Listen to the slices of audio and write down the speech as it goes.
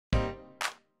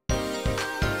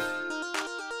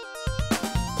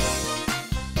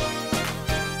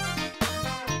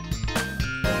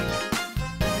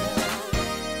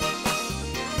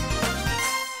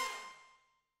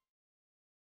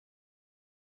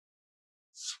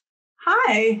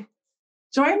Hi,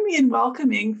 join me in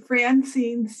welcoming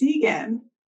Francine Segan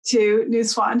to New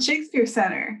Swan Shakespeare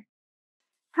Center.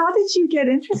 How did you get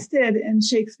interested in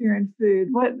Shakespeare and food?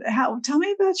 Tell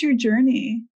me about your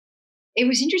journey. It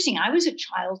was interesting. I was a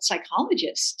child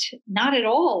psychologist, not at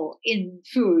all in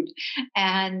food.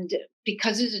 And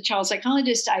because as a child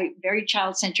psychologist, I very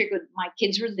child centric when my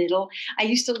kids were little. I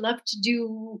used to love to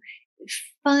do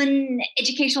fun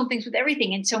educational things with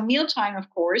everything. And so mealtime, of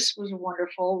course, was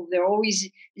wonderful. There were always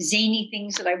zany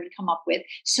things that I would come up with.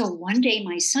 So one day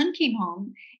my son came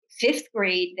home, fifth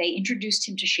grade, they introduced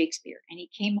him to Shakespeare. And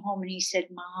he came home and he said,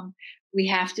 Mom, we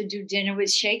have to do dinner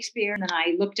with Shakespeare. And then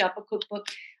I looked up a cookbook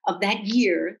of that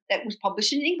year that was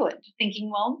published in England,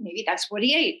 thinking, well, maybe that's what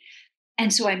he ate.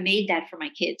 And so I made that for my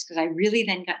kids because I really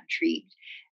then got intrigued.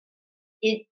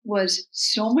 It was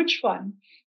so much fun.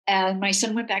 And my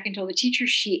son went back and told the teacher,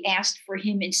 she asked for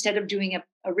him, instead of doing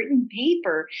a written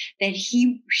paper, that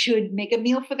he should make a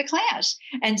meal for the class.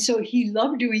 And so he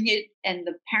loved doing it, and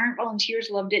the parent volunteers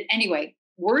loved it. Anyway,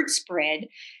 word spread.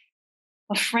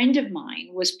 A friend of mine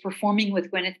was performing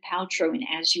with Gwyneth Paltrow in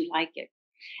As You Like It.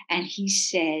 And he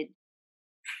said,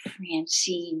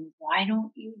 Francine, why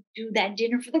don't you do that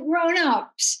dinner for the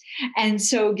grown-ups? And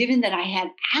so given that I had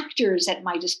actors at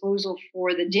my disposal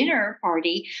for the dinner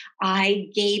party, I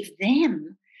gave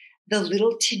them the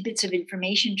little tidbits of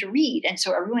information to read. And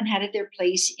so everyone had at their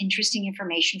place interesting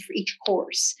information for each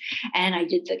course. And I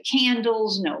did the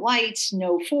candles, no lights,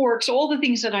 no forks, all the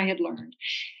things that I had learned.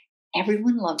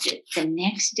 Everyone loved it. The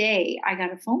next day, I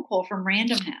got a phone call from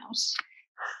Random House.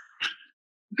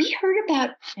 We heard about,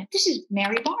 this is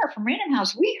Mary Barr from Random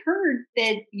House. We heard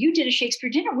that you did a Shakespeare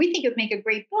dinner. We think it would make a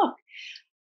great book.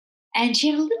 And she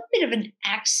had a little bit of an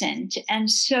accent. And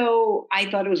so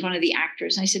I thought it was one of the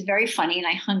actors. And I said, very funny. And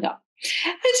I hung up.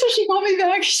 And so she called me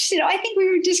back. She said, I think we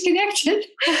were disconnected.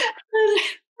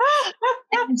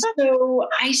 And so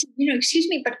I said, excuse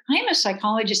me, but I'm a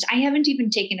psychologist. I haven't even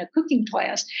taken a cooking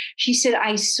class. She said,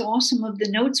 I saw some of the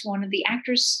notes. One of the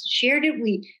actors shared it.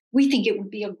 We think it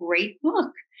would be a great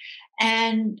book.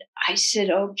 And I said,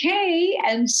 okay.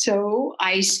 And so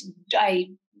I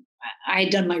had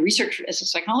done my research as a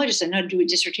psychologist. I know how to do a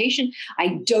dissertation.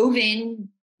 I dove in,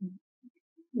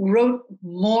 wrote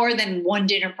more than one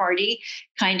dinner party,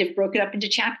 kind of broke it up into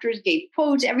chapters, gave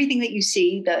quotes, everything that you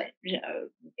see.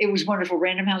 It was wonderful.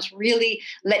 Random House really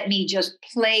let me just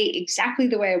play exactly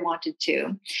the way I wanted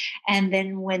to. And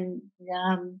then when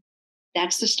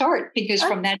that's the start, because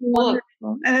from that book.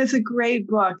 And it's a great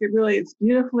book. It's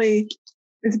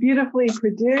beautifully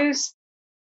produced.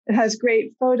 It has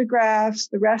great photographs.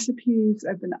 The recipes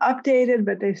have been updated,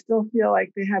 but they still feel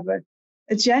like they have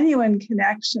a genuine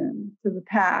connection to the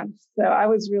past. So I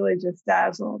was really just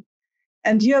dazzled.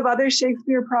 And do you have other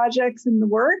Shakespeare projects in the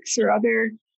works or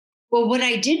other? Well, what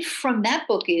I did from that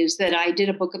book is that I did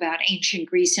a book about ancient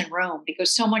Greece and Rome,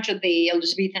 because so much of the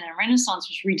Elizabethan and Renaissance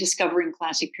was rediscovering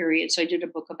classic period. So I did a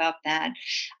book about that.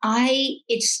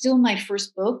 It's still my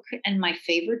first book and my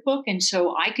favorite book. And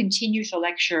so I continue to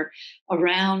lecture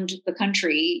around the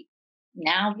country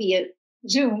now via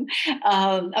Zoom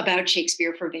about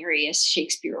Shakespeare for various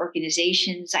Shakespeare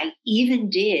organizations. I even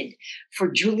did for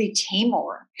Julie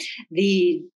Taymor,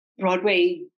 the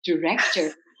Broadway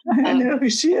director. I know who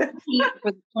she is.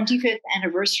 For the 25th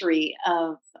anniversary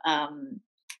of a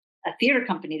theater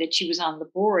company that she was on the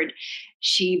board,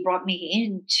 she brought me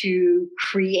in to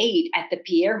create at the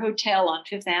Pierre Hotel on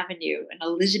Fifth Avenue an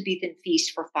Elizabethan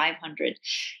feast for 500.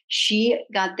 She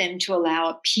got them to allow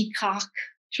a peacock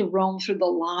to roam through the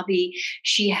lobby.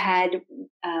 She had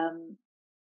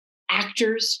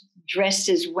actors dressed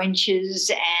as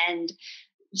wenches and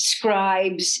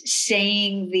scribes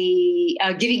saying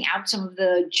giving out some of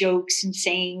the jokes and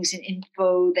sayings and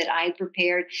info that I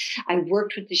prepared. I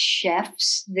worked with the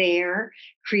chefs there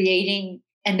creating,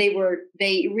 and they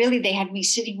had me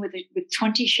sitting with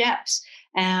 20 chefs,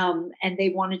 and they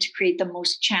wanted to create the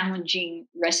most challenging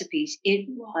recipes. It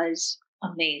was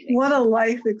amazing. What a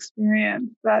life experience.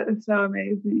 That is so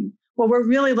amazing. Well, we're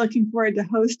really looking forward to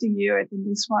hosting you at the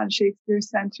New Swan Shakespeare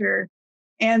Center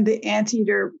and the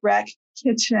Anteater Rec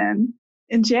Kitchen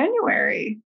in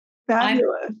January.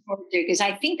 Fabulous. Because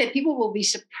I think that people will be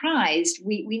surprised.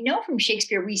 We know from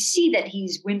Shakespeare, we see that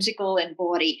he's whimsical and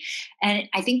bawdy. And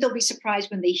I think they'll be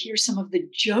surprised when they hear some of the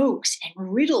jokes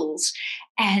and riddles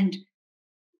and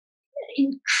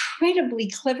incredibly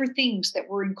clever things that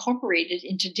were incorporated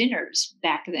into dinners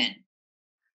back then.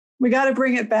 We got to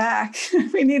bring it back.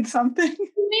 We need something.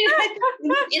 We need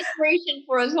inspiration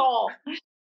for us all.